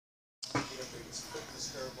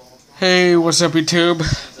Hey, what's up, YouTube?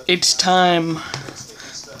 It's time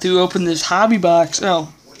to open this hobby box.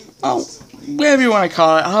 Oh, whatever you want to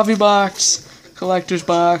call it. Hobby box, collector's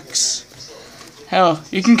box. Hell,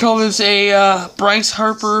 you can call this a Bryce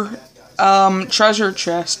Harper treasure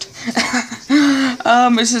chest.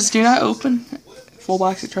 This is do not open. Full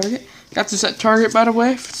box at Target. Got this at Target, by the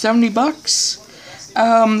way, for $70.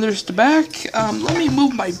 There's the back. Let me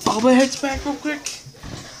move my bobbleheads back real quick.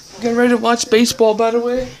 Get ready to watch baseball, by the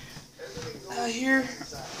way. Here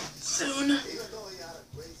soon.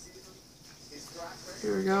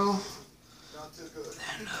 Here we go.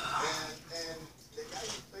 And,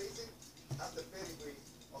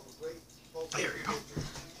 there we go.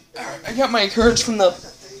 Alright, I got my cards from the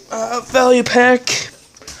value pack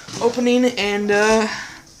opening, and yeah,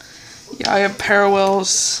 I have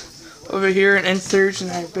parallels over here and inserts,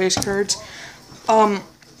 and I have base cards.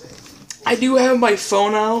 I do have my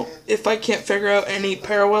phone out if I can't figure out any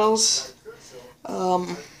parallels.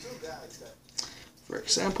 For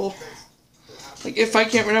example, like if I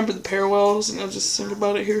can't remember the parallels, and I'll just think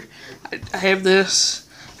about it here. I have this.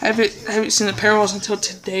 I haven't seen the parallels until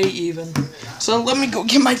today even. So let me go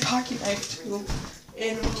get my pocket knife too,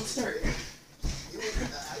 and we'll start.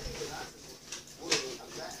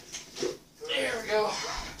 There we go.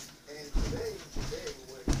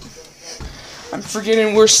 I'm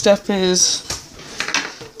forgetting where stuff is.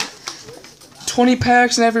 20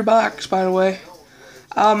 packs in every box, by the way.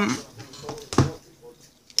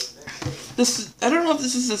 I don't know if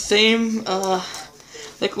this is the same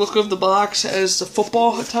like look of the box as the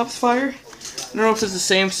football Top Fire. I don't know if it's the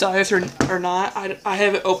same size or not. I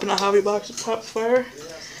haven't opened a hobby box of Top Fire,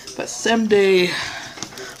 but someday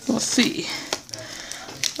we'll see.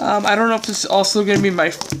 I don't know if this is also gonna be my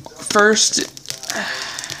first.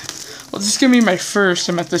 Well, this is gonna be my first.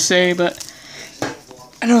 I meant to say, but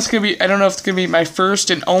I know it's gonna be. I don't know if it's gonna be my first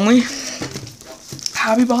and only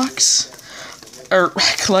hobby box or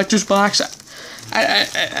collector's box.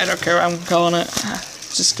 I don't care what I'm calling it.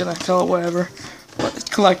 Just gonna call it whatever. But it's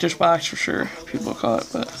collector's box for sure. People call it,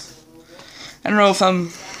 but I don't know if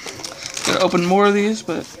I'm gonna open more of these.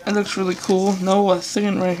 But it looks really cool. No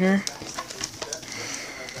thing right here.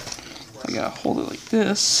 I gotta hold it like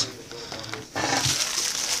this.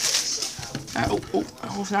 Oh, I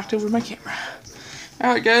almost knocked over my camera.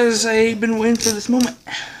 Alright guys, I've been waiting for this moment.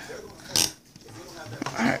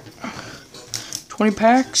 Alright. 20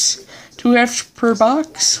 packs, 2 halves per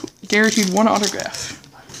box, guaranteed 1 autograph.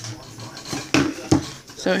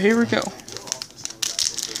 So here we go.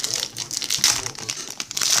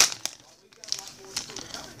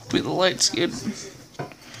 Hopefully the light's good.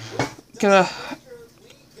 Got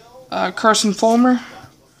a Carson Fulmer,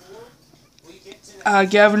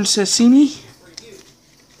 Gavin Cecchini.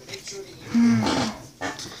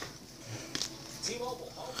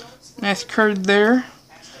 Nice card there.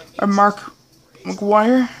 A Mark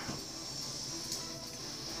McGwire.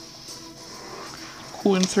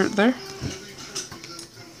 Cool insert there.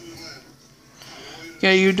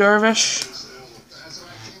 Got Yu Darvish,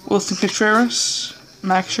 Wilson Contreras,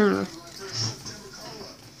 Max Scherzer.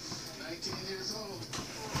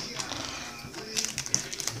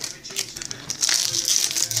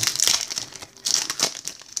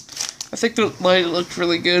 I think the light looked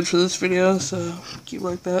really good for this video, so keep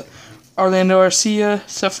like that. Orlando Arcia,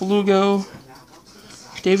 Seth Lugo,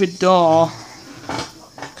 David Dahl.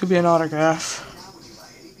 Could be an autograph.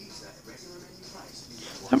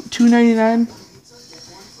 $2.99.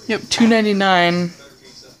 Yep, $2.99.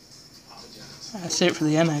 I save it for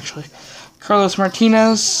the end actually. Carlos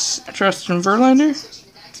Martinez, Justin Verlander,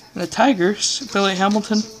 and the Tigers, Billy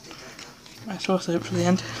Hamilton. I still save it for the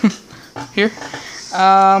end. Here.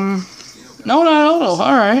 No, not auto.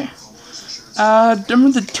 All right. Number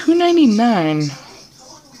the $2.99.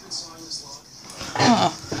 Huh.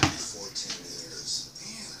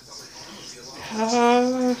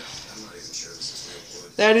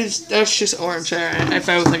 That's just orange. I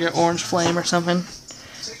thought it was like an orange flame or something.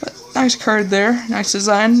 But nice card there. Nice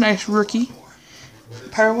design. Nice rookie.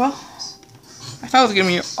 Parallel. I thought it was gonna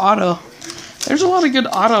be auto. There's a lot of good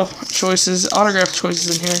autograph choices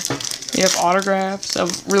in here. You have autographs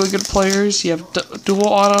of really good players. You have dual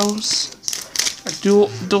autos,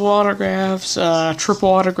 dual autographs, triple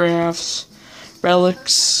autographs,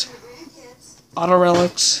 relics, auto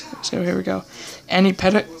relics. So here we go. Andy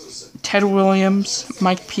Pettitte, Ted Williams,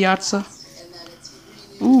 Mike Piazza.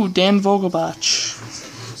 Ooh, Dan Vogelbach.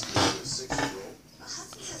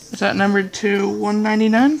 Is that numbered to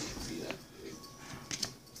 199?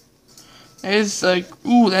 That is like,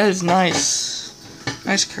 ooh, that is nice.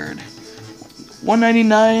 Nice card.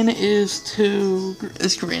 199 is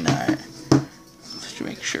green. Alright. to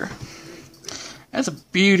make sure. That's a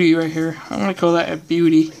beauty right here. I'm gonna call that a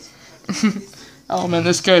beauty. Oh man,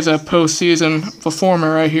 this guy's a postseason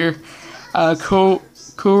performer right here.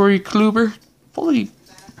 Corey Kluber.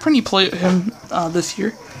 Pretty play him this year.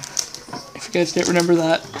 If you guys didn't remember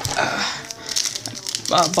that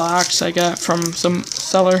box I got from some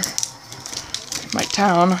seller in my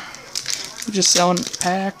town. We're just selling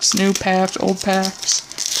packs, new packs, old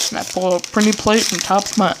packs. And I pull a printed plate from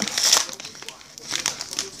Topps mine.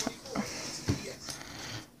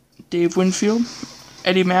 Dave Winfield,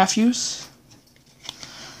 Eddie Matthews,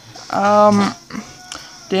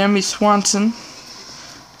 Dansby Swanson,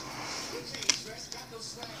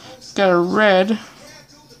 got a red.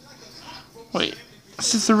 Wait,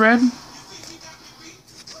 is this a red?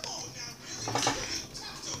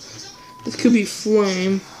 This could be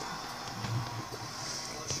flame.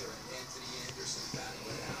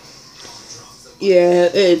 Yeah,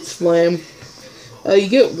 it's flame. You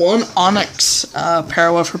get one Onyx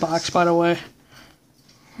parallel for box, by the way.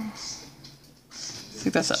 I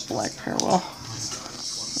think that's that black parallel.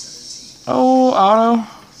 Oh, auto.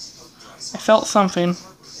 I felt something.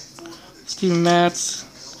 Steven Matz.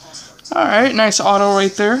 Alright, nice auto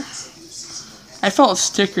right there. I felt a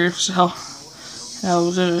sticker, so that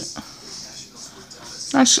was it.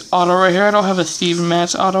 Nice auto right here. I don't have a Steven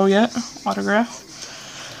Matz auto yet. Autograph.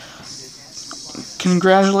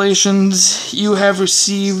 Congratulations, you have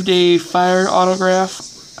received a Fire autograph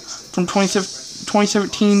from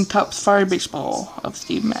 2017 Topps Fire Baseball of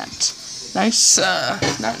Steve Matz. Nice,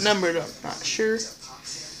 not numbered, I'm not sure.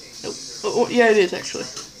 Nope. Oh, yeah, it is actually.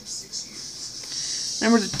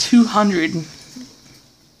 Number to 200.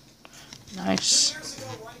 Nice.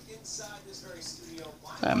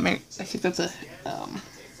 I think that's a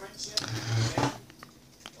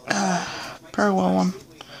parallel one.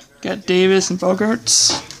 Got Davis and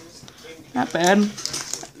Bogarts. Not bad.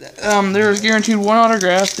 There's guaranteed one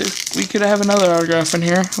autograph. We could have another autograph in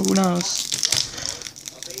here. Who knows?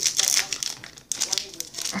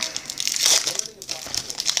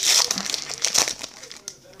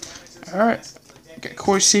 Alright. Got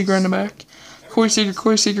Corey Seager in the back. Corey Seager.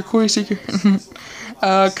 Kurt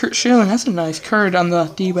Schilling. That's a nice card on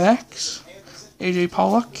the D-backs. AJ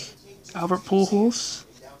Pollock. Albert Pujols.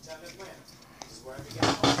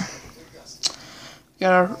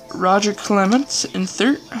 Got a Roger Clemens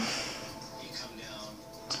insert.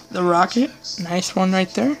 The Rocket. Nice one right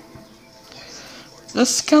there.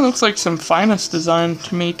 This kind of looks like some Finest design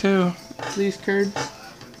to me, too. These cards.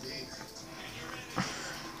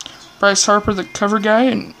 Bryce Harper, the cover guy,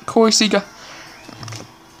 and Corey Seager.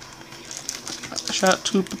 Shout out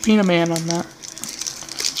to Pepino Man on that.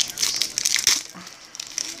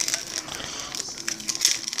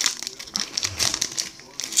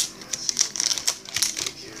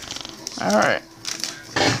 Alright.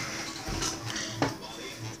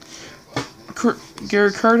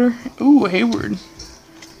 Gary Carter. Ooh, Hayward.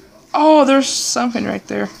 Oh, there's something right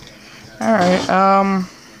there. Alright,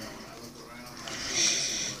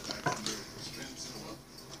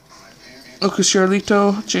 Lucas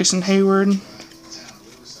Giolito, Jason Hayward.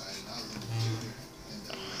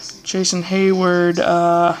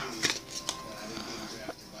 A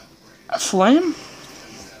flame?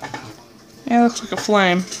 Yeah, looks like a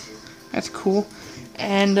flame. That's cool.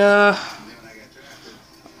 And,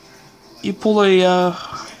 you pull a,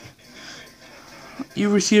 you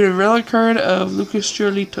receive a relic card of Lucas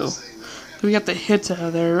Giolito. So we got the hits out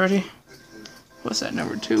of there already. What's that,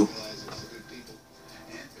 number 2?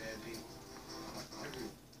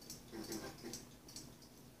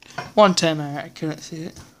 $110, I couldn't see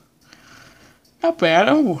it. Not bad.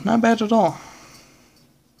 Oh, not bad at all.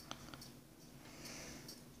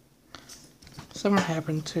 Something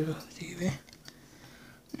happened to the TV.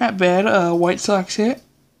 Not bad. White Sox hit.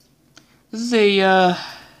 This is a,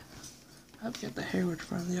 I've got the Hayward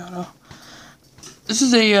from the auto. This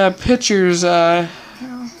is a pitcher's,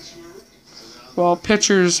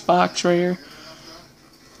 pitcher's box right here.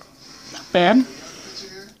 Not bad.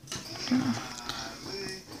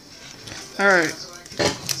 Alright.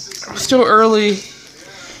 Still early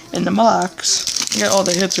in the box. Got all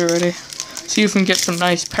the hits already. See if we can get some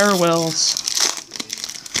nice parallels.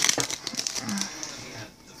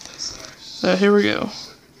 So here we go.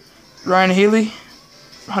 Ryan Healy,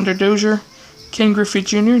 Hunter Dozier, Ken Griffey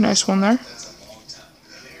Jr. Nice one there.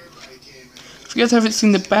 If you guys haven't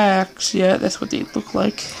seen the backs yet, that's what they look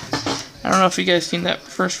like. I don't know if you guys seen that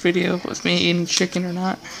first video with me eating chicken or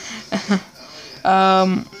not.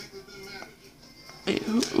 Wait,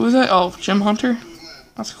 who was that? Oh, Jim Hunter?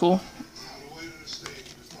 That's cool.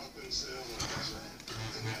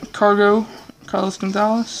 Cargo, Carlos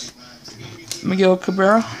Gonzalez. Miguel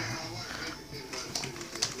Cabrera.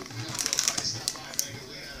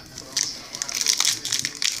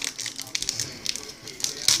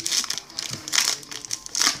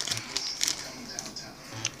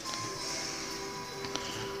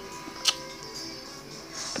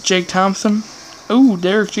 Jake Thompson. Ooh,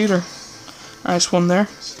 Derek Jeter. Nice one there.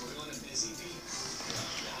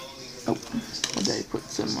 Oh, I put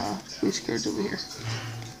some base cards over here.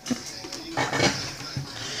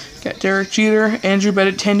 Got Derek Jeter, Andrew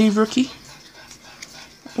Benintendi rookie.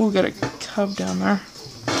 Ooh, got a Cub down there.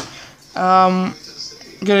 Got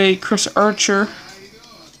a Chris Archer.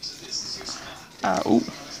 Ooh.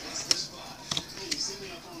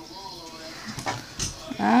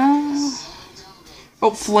 Oh,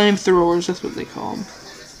 flamethrowers, that's what they call them.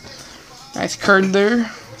 Nice card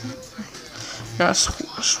there. Got a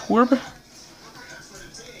Schwarber.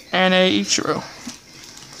 And a Ichiro.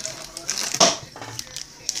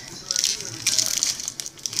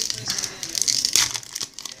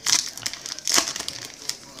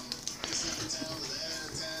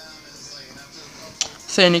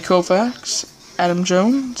 Sandy Koufax. Adam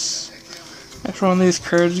Jones. Next one of these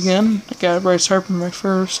cards again. I got Bryce Harper my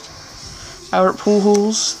first. Albert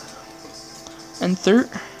Pujols and third.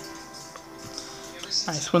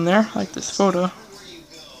 Nice one there. I like this photo.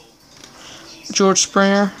 George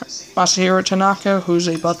Springer, Masahiro Tanaka,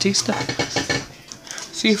 Jose Bautista.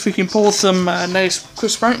 See if we can pull some nice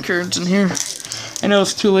Chris Bryant cards in here. I know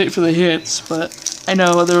it's too late for the hits, but I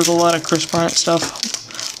know there was a lot of Chris Bryant stuff.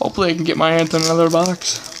 Hopefully I can get my hands on another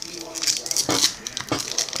box.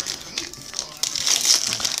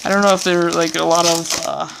 I don't know if there are like a lot of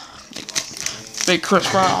big Chris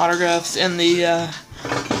Bryant autographs in the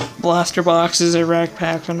blaster boxes or rack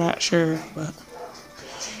packs. I'm not sure, but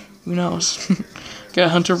who knows? Got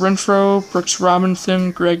Hunter Renfroe, Brooks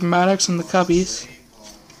Robinson, Greg Maddux, and the Cubbies.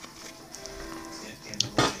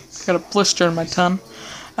 Got a blister in my tongue.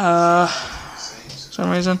 For some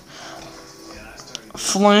reason.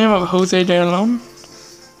 Flame of Jose De Leon.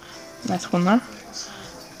 Nice one there.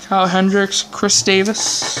 Kyle Hendricks, Chris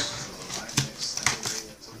Davis.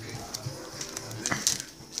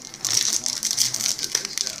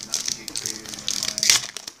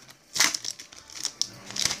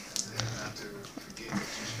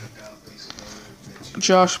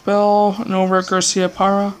 Josh Bell, Nomar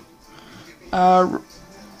Garcia-Parra,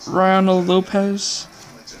 Ronald Lopez,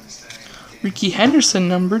 Ricky Henderson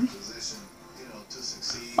numbered.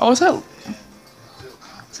 Oh, is that?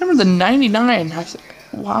 It's number the 99.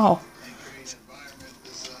 Wow.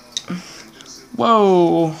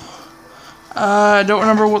 Whoa. I don't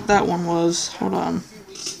remember what that one was. Hold on.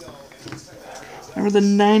 Number the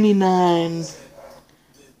 99.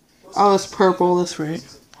 Oh, it's purple. That's right.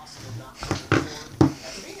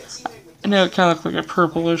 I know it kind of looks like a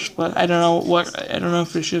purplish, but I don't know what. I don't know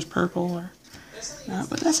if it's just purple or.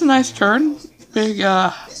 But that's a nice card. Big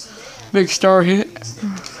star hit.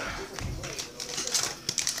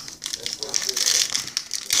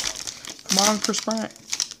 Come on, Chris Bryant.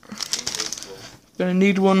 Gonna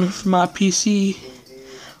need one for my PC.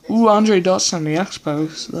 Ooh, Andre Dawson on the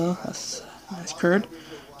Expos, though. That's a nice card.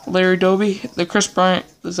 Larry Doby. The Chris Bryant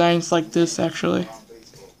design's like this, actually.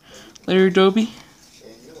 Larry Doby.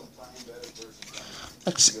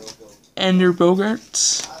 Andrew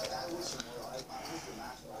Bogarts.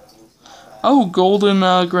 Oh, golden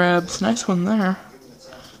grabs. Nice one there.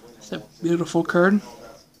 That's a beautiful card.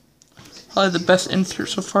 Probably the best insert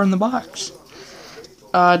so far in the box.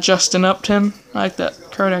 Justin Upton. I like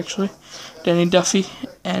that card, actually. Danny Duffy.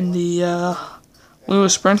 And the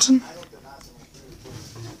Lewis Brinson.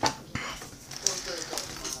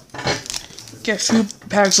 Got a few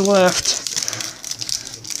packs left.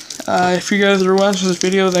 If you guys are watching this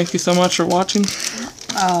video, thank you so much for watching.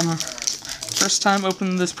 First time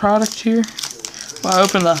opening this product here. Well, I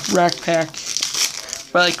opened the rack pack,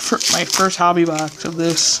 but like my first hobby box of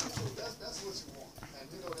this.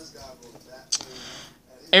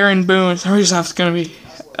 Aaron Boone. For some reason I was gonna be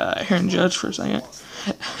Aaron Judge for a second.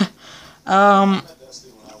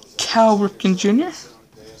 Cal Ripken Jr.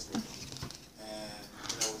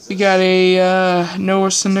 We got a Noah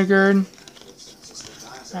Syndergaard.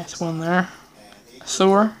 Nice one there.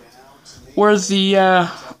 Thor. Where's the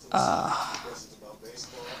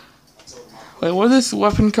wait, what is this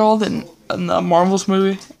weapon called in the Marvels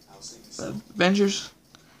movie? The Avengers?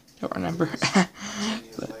 Don't remember.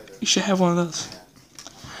 But you should have one of those.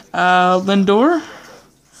 Lindor.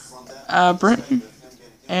 Brenton.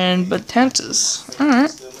 And Betances.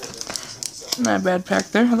 Alright. Not a bad pack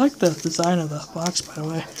there. I like the design of the box, by the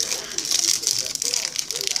way.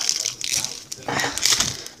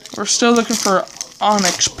 We're still looking for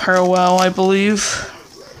Onyx parallel, I believe.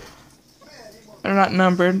 They're not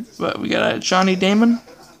numbered, but we got a Johnny Damon.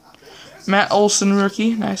 Matt Olson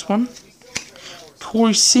rookie, nice one.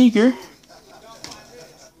 Corey Seager.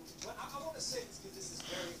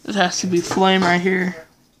 This has to be Flame right here.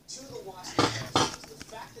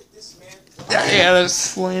 Yeah,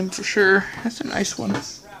 that's Flame for sure. That's a nice one.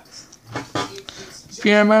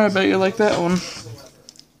 Pierre Man, I bet you like that one.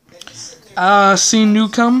 C.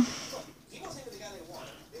 Newcomb.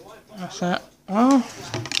 What's that? Oh.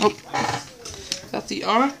 Got the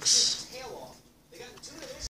Onyx.